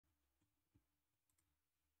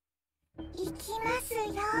What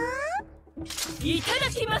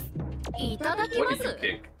did you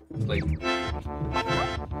pick? Like...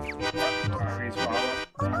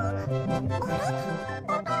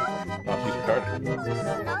 Oh, she's retarded.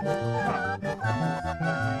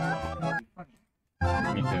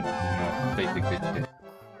 Me too. No, basically shit.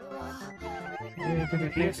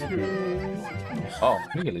 Oh,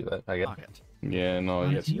 we can leave that, I guess. Yeah, no,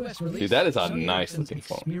 yes. Dude, that is a nice looking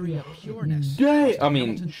phone. Yeah, I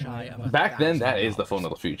mean, back then, that is the phone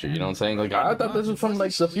of the future, you know what I'm saying? Like, I thought this was from,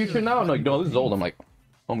 like, the future now. I'm like, no, this is old. I'm like,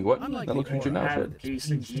 homie, what? That looks future now,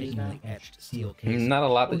 shit. Not a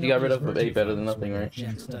lot that you got rid of, but better than nothing, right?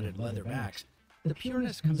 The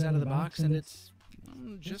pureness comes out of the box, and it's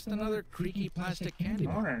just another creaky plastic candy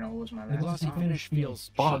bar. The glossy finish feels...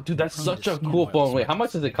 Oh, dude, that's such a cool phone. Wait, how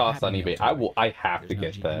much does it cost on eBay? I have to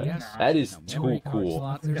get that. That is too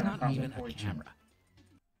cool. There's not even a camera.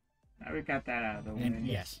 Now we got that out of the way. And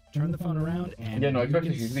yes, turn the phone around and... Yeah, no, especially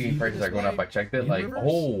if you think prices are going up. I checked it, like,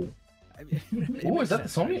 oh. Oh, is that the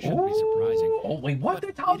Sony? Oh, wait, what?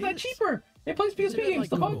 How's that cheaper? It plays PSP games,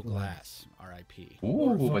 the fuck? Glass, RIP.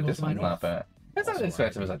 Ooh, but this one's not bad. It's not as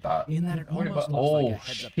expensive as I thought. In that it almost oh,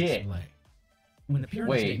 looks like a shit. When the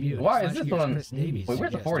wait, why is this one? Wait,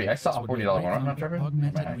 where's the 40? I saw a $40 one. I'm not tripping.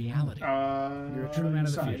 Augmented reality. You're a true man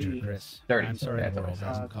of the future, Chris. 30. I'm sorry, yeah, the world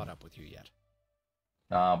hasn't caught up with you yet.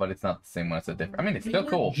 But it's not the same one. It's a different. I mean, it's still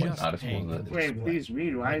cool, but not as cool as it. Wait, please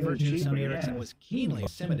read. Why is it cheaper? Sony Ericsson was keenly a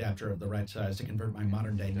SIM adapter of the right size to convert my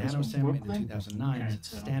modern-day nano SIM into 2009's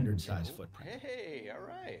standard size footprint. Hey, all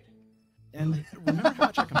right. And remember how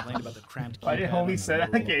much I complained about the cramped keypad? Why did homie say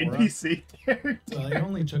that like an NPC character? Well, it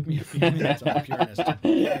only took me a few minutes of pureness to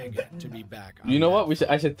beg to be back. You know what?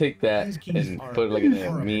 I should take that and put it like in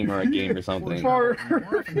a meme or a game or something.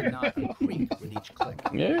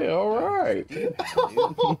 Yeah, all right. You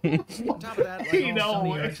know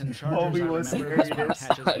what? Homie was serious.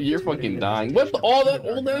 You're fucking dying. What's all that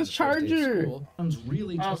old ass charger?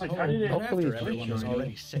 Really I was like, how did it? Hopefully, everyone was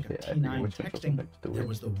already sick of T9 texting. There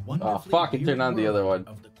was the oh fuck! It turned on the other one.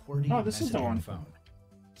 Oh, this is the one.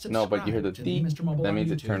 No, but you heard the beep. That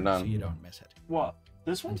means it turned on. So you don't miss it. What?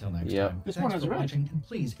 This one? Until next yep. time. This one is red. And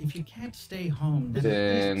please, if you can't stay home,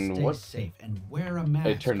 then stay what? Safe and wear a mask.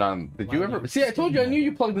 It turned on. Did you ever see? I told you. I knew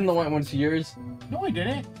you plugged in the white one to yours. No, I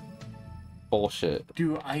didn't. Bullshit.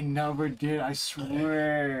 Dude, I never did. I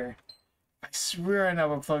swear. I swear I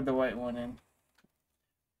never plugged the white one in.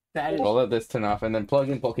 That is... I'll let this turn off and then plug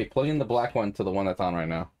in. Okay, plug in the black one to the one that's on right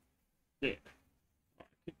now. Yeah.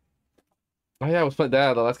 Oh yeah, I was playing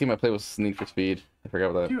that. The last game I played was Need for Speed. I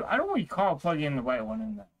forgot about that. Dude, I don't recall plugging in the white one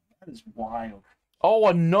in that. That is wild. Oh,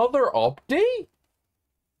 another update?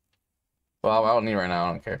 Well, I don't need it right now.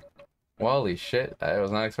 I don't care. Well, holy shit! I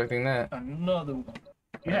was not expecting that. Another one.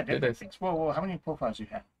 You had different things. Whoa, how many profiles you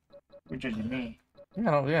have? You're judging me.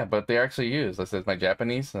 Yeah, but they're actually used. That's my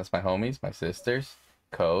Japanese. That's my homies, my sisters,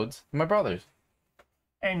 codes, and my brothers.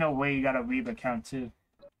 Ain't no way you got a Weeb account too.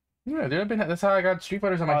 Yeah, dude, that's how I got Street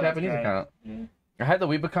Fighters on my Japanese account. Yeah. I had the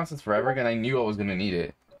Weeb account since forever, and I knew I was gonna need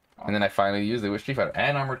it. And then I finally used it with Street Fighter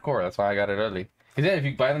and Armored Core. That's why I got it early. Because then if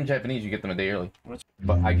you buy them Japanese, you get them a day early.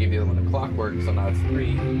 But I gave the other one a clockwork, so now it's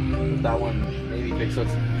 3. That one maybe big, so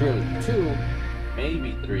it's really 2,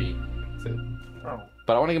 maybe 3. That's it. Oh.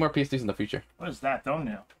 But I want to get more PS2s in the future. What is that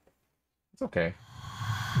thumbnail? It's okay.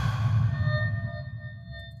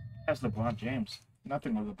 That's LeBron James.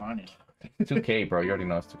 Nothing with LeBron in it. 2K, bro. You already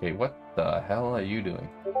know it's 2K. What the hell are you doing?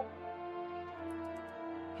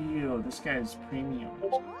 Ew, this guy is premium.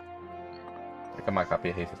 I got my copy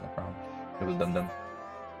of Haze, no problem. It was dumb.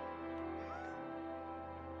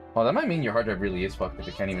 Oh, that might mean your hard drive really is fucked if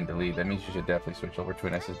it can't even delete. That means you should definitely switch over to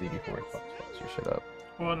an SSD before it fucks your shit up.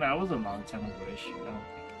 Well, that was a long time ago issue. I don't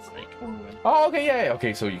think it's like over. Oh, okay, yeah.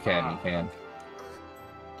 Okay, so you can.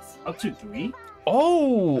 Up to 3?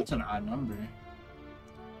 Oh! That's an odd number.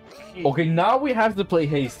 Okay, now we have to play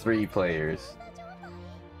Haze 3 players.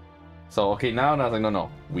 So, okay, now I was like, no,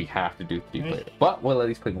 we have to do 3 players. But we'll at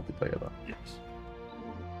least play multiplayer, though. Yes.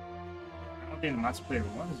 I don't think the multiplayer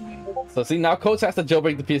one is me. So, see, now Coach has to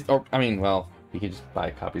jailbreak the PS... Or, I mean, well, he could just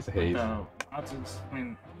buy copies of Haze. No,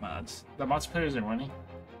 mods. The multiplayer isn't running.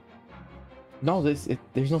 No, there's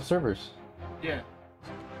no servers. Yeah.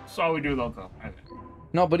 So all we do local. Okay.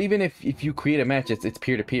 No, but even if you create a match, it's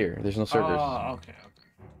peer-to-peer. There's no servers. Oh, okay.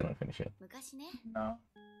 I don't finish it. No.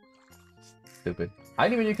 Stupid. I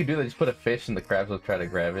didn't even know you could do that. Just put a fish and the crabs will try to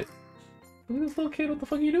grab it. Look at this little kid. What the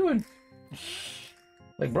fuck are you doing?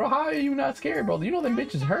 Like, bro, how are you not scared, bro? Do you know them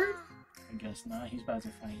bitches hurt? I guess not. He's about to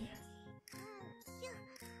fight you.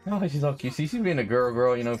 Oh, she's all cute. See, she's being a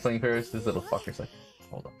girl, you know, playing Paris. This little fucker's like,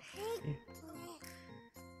 hold on.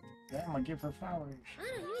 Yeah, I'm gonna give her flowers.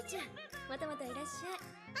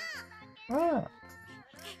 Ah.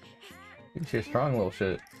 She's strong little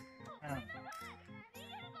shit. Yeah.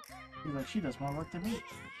 He's like, she does more work than me.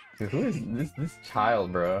 Dude, who is this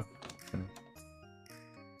child, bro?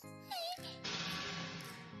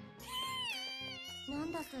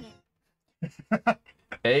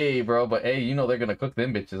 Hey, bro, but hey, you know they're gonna cook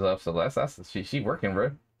them bitches up, so that's she working,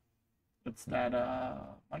 bro. What's that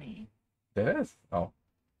money? That is. Oh.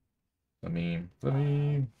 Let me. Have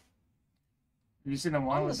you seen the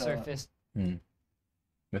one On the with surface.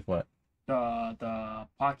 With what? the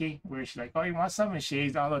Pocky where she's like, oh, you want some? And she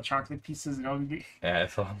ate all the chocolate pieces and all. Yeah,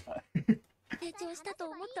 it's all. You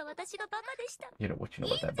know what you know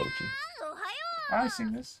about that Bochi? I've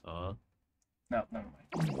seen this. Uh, No, never mind.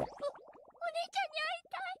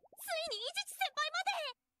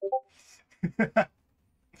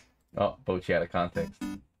 Oh, Bochi out of context.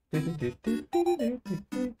 Dude,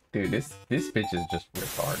 this bitch is just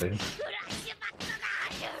retarded.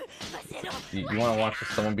 You want to watch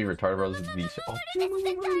someone be retarded, bro? This is the show. Oh,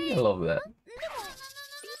 I love that.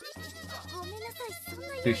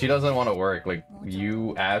 Dude, she doesn't want to work. Like,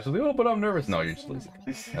 you absolutely, oh, but I'm nervous. No, you're just lazy.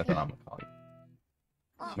 That's what I'm gonna call you.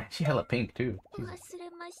 Man, she hella pink, too.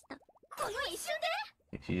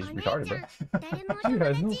 She's retarded, bro. She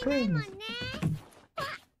has no friends.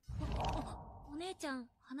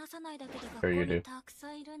 Sure you do.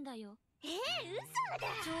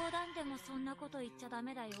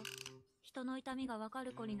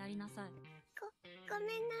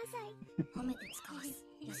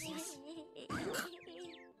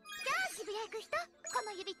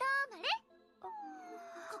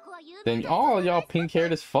 Then all y'all pink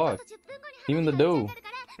haired as fuck. Even the dude.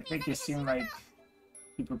 I think it seemed like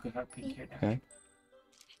people could have pink hair now. Okay.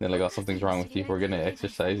 They're like, oh, something's wrong with you. We're gonna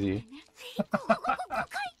exercise you.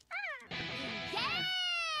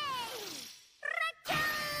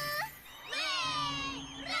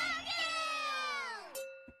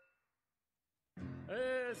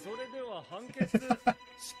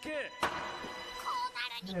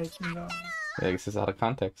 Yeah, I guess it's out of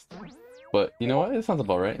context. But you know what? It sounds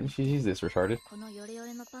about right. She's this retarded.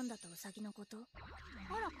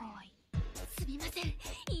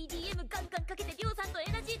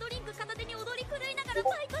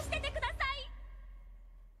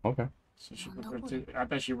 Okay. So she worked I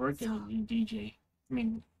thought she worked at a DJ. I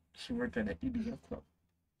mean, she worked at a BBF club.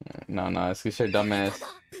 No, it's because she's dumbass.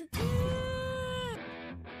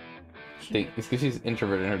 It's because she's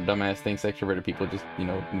introverted and her dumbass thinks extroverted people just, you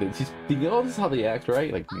know, she's thinking, oh, this is how they act,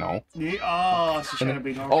 right? Like, no. Yeah, oh, she's trying to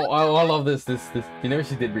be normal. Oh, I love this. You know,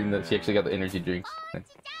 she did bring that. She actually got the energy drinks.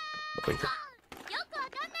 Great.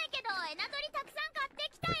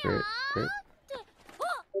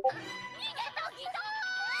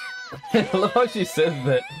 I love how she says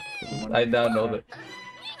that. I now know that.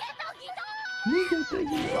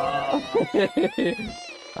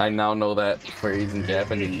 I now know that phrase in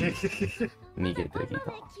Japanese.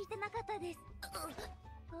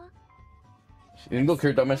 Even though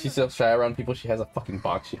her dumbass, she's so shy around people, she has a fucking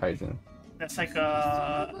box she hides in. That's like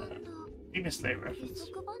a Venus Day reference.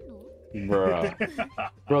 Bruh.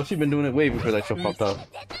 Bro, she's been doing it way before that show popped up.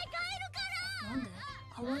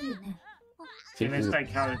 Venus Day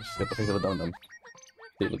college. Got the face of a dum-dum.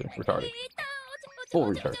 Dude, look at her. Retarded. Full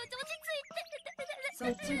retard.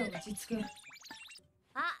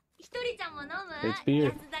 It's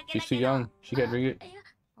beer. She's too young. She can't drink it.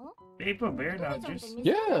 They put beer in that juice.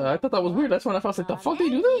 Yeah, I thought that was weird. That's when I was like, the fuck they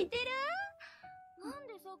do that?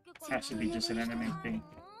 It's actually just an anime thing.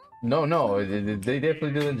 No, they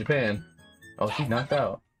definitely do it in Japan. Oh, she's knocked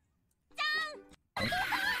out.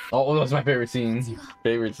 Oh, that's my favorite scene.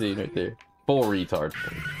 Favorite scene right there. Full retard.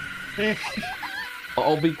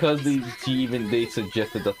 All because they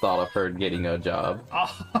suggested the thought of her getting a job.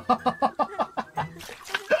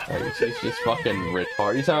 Like, she's just fucking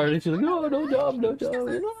retarded. She's already, she's like, no job.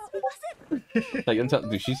 Like, I'm telling,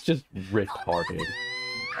 dude, she's just retarded.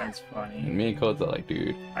 That's funny. And me and Code's are like,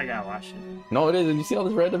 dude. I gotta watch it. No, it isn't. You see all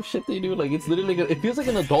this random shit they do? Like, it's literally, it feels like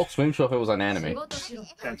an Adult Swim show if it was on anime.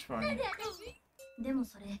 That's funny. Normal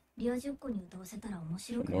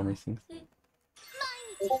things.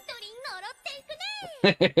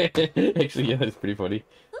 Actually, yeah, that's pretty funny.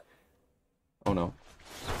 Oh no.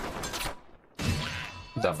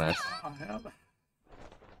 Dumbass. Oh, hell.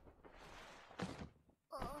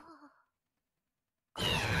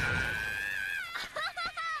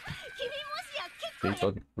 Big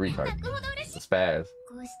fucking retard. It's a spaz.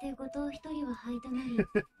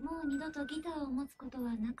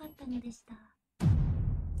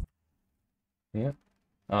 Yeah.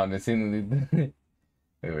 Oh, the scene.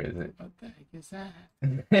 Wait, where is it? What the heck is that?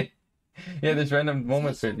 Yeah, there's random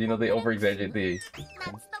moments where, you know, they over-exaggerate the...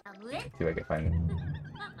 Let's see if I can find it.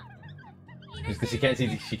 Just because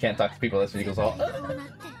she can't talk to people, that's when she goes all...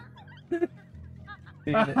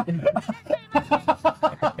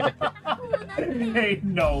 Ain't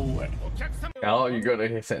no way. Oh, you're gonna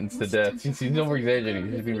get sentenced to death. She's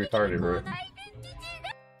over-exaggerating. She's being retarded, bro.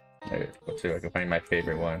 Alright, let's see if I can find my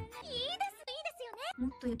favorite one.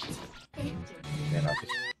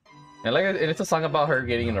 And like, and it's a song about her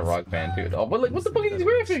getting in a rock band, dude. Oh, but like, what the fuck are these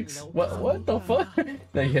graphics? What the fuck?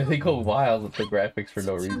 Like, yeah, they go wild with the graphics for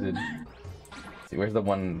no reason. Let's see, where's the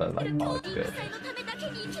one that like, oh, it's good.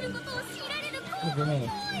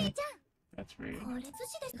 That's weird.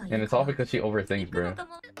 And it's all because she overthinks, bro.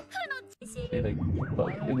 See, like,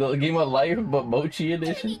 the game of life, but Bochi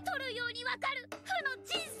edition.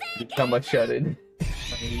 Become a shut-in.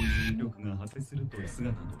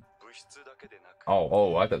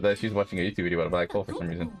 Oh, I thought that she's watching a YouTube video about a black hole for some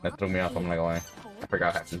reason. That threw me off, I'm not gonna lie. I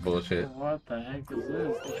forgot half this bullshit. What the heck is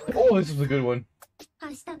this? Oh, this is a good one.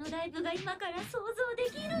 That's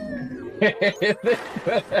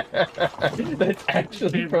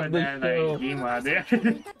actually from the show.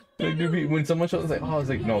 Like, dude, when someone shows, like, oh, I was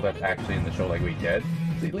like, no, that's actually in the show. Like, wait, dead?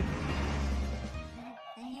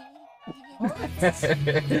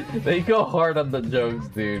 They go hard on the jokes,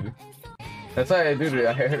 dude. That's why, dude,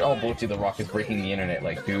 I heard, oh, Bochi the Rock is breaking the internet.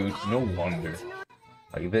 Like, dude, no wonder.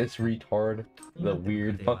 Like, this retard, the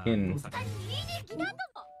weird fucking...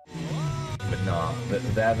 But nah,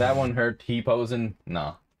 that one, her T-posing,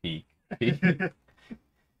 nah, peak.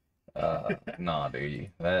 Nah, dude,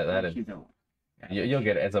 that is... You'll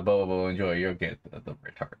get it as a Bobo enjoy. You'll get the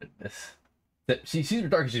retardedness. She's retarded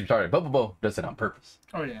because she's retarded. Bobo does it on purpose.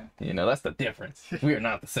 Oh yeah. You know, that's the difference. We are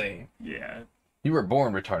not the same. Yeah. You were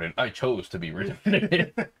born retarded. I chose to be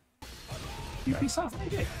retarded. Ubisoft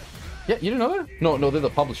made it. Yeah, you didn't know that? No, they're the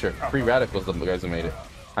publisher. Free Radical's the guys who made it.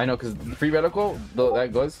 I know, because Free Radical, they're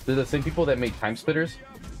the same people that made Time Splitters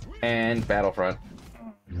and Battlefront.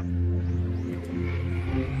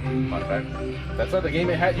 Fun fact. That's why the game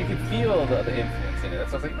it had, you can feel the influence in it.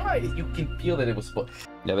 That's why I was like, oh, you can feel that it was split.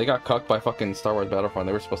 Yeah, they got cucked by fucking Star Wars Battlefront.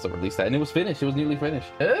 They were supposed to release that, and it was finished. It was nearly finished.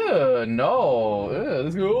 No.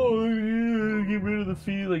 Let's go. Oh, yeah, get rid of the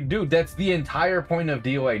fee. Like, dude, that's the entire point of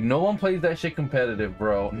DOA. No one plays that shit competitive,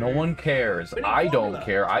 bro. No one cares. I don't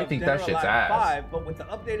care. I think that shit's ass. But with the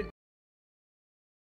updated